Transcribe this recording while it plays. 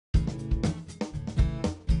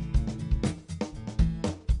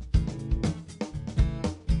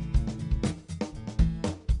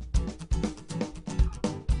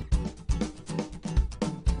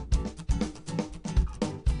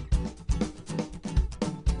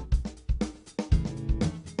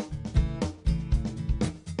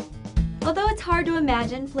Although it's hard to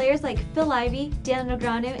imagine, players like Phil Ivey, Daniel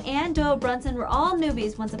Negreanu, and Doyle Brunson were all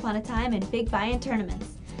newbies once upon a time in big buy-in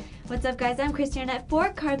tournaments. What's up, guys? I'm Christy Arnett for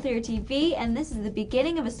Card Player TV, and this is the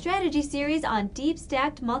beginning of a strategy series on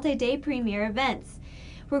deep-stacked multi-day premier events.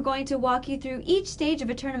 We're going to walk you through each stage of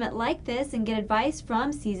a tournament like this and get advice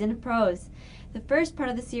from seasoned pros. The first part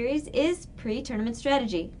of the series is pre-tournament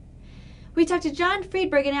strategy. We talked to John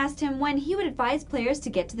Friedberg and asked him when he would advise players to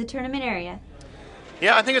get to the tournament area.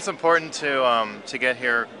 Yeah, I think it's important to get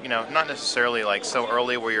here, not necessarily like so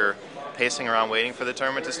early where you're pacing around waiting for the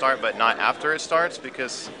tournament to start, but not after it starts,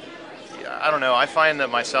 because I don't know, I find that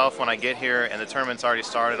myself when I get here and the tournament's already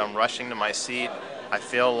started, I'm rushing to my seat. I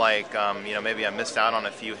feel like maybe I missed out on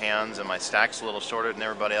a few hands and my stack's a little shorter than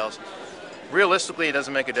everybody else. Realistically, it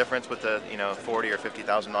doesn't make a difference with the $40,000 or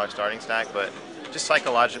 $50,000 starting stack, but just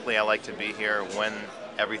psychologically, I like to be here when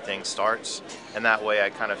everything starts, and that way I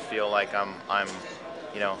kind of feel like I'm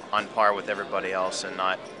on par with everybody else and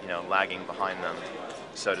not lagging behind them,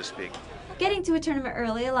 so to speak. Getting to a tournament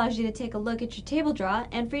early allows you to take a look at your table draw,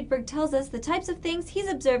 and Friedberg tells us the types of things he's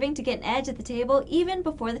observing to get an edge at the table even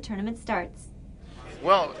before the tournament starts.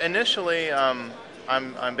 Well, initially, I'm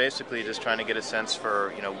basically just trying to get a sense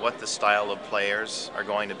for what the style of players are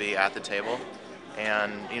going to be at the table,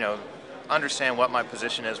 and understand what my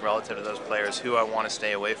position is relative to those players, who I want to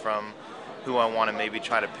stay away from, who I want to maybe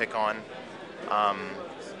try to pick on.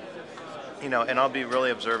 And I'll be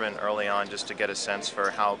really observant early on just to get a sense for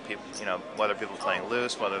how people, whether people are playing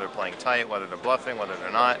loose, whether they're playing tight, whether they're bluffing, whether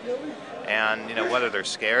they're not, and whether they're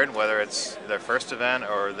scared, whether it's their first event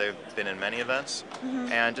or they've been in many events,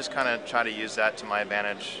 and just kind of try to use that to my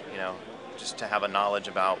advantage, just to have a knowledge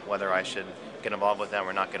about whether I should get involved with them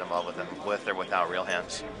or not get involved with them, with or without real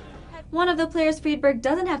hands. One of the players Friedberg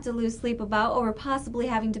doesn't have to lose sleep about over possibly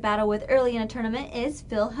having to battle with early in a tournament is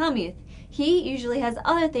Phil Hellmuth. He usually has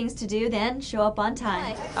other things to do than show up on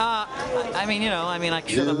time. I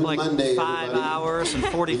showed up like 5 hours and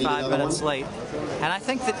 45 minutes late. And I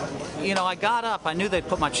think that, I got up, I knew they'd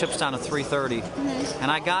put my chips down at 3:30. And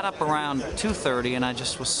I got up around 2:30 and I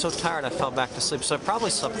just was so tired I fell back to sleep. So I probably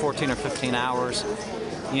slept 14 or 15 hours.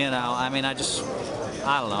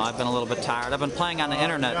 I don't know, I've been a little bit tired. I've been playing on the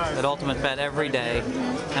internet at Ultimate Bet every day,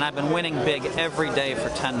 and I've been winning big every day for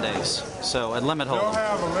 10 days, so at Limit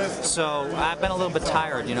Hold'em. So I've been a little bit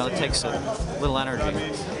tired, it takes a little energy.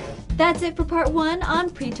 That's it for part 1 on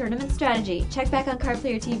pre-tournament strategy. Check back on Card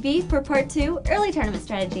Player TV for part 2, early tournament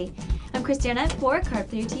strategy. I'm Christy Arnett for Card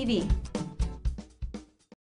Player TV.